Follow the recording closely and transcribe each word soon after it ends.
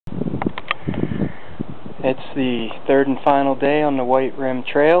It's the third and final day on the White Rim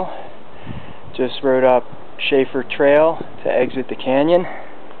Trail. Just rode up Shafer Trail to exit the canyon.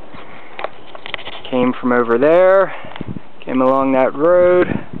 Came from over there, came along that road,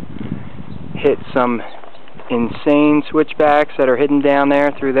 hit some insane switchbacks that are hidden down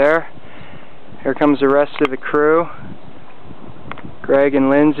there through there. Here comes the rest of the crew. Greg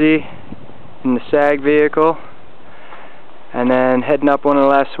and Lindsay in the SAG vehicle. And then heading up one of the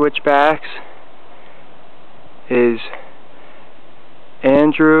last switchbacks is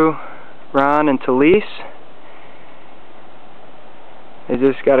Andrew, Ron, and Talise. They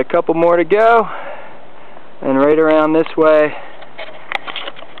just got a couple more to go, and right around this way,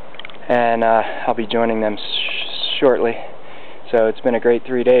 and I'll be joining them shortly. So it's been a great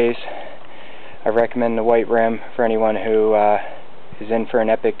 3 days. I recommend the White Rim for anyone who is in for an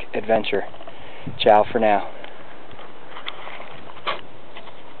epic adventure. Ciao for now.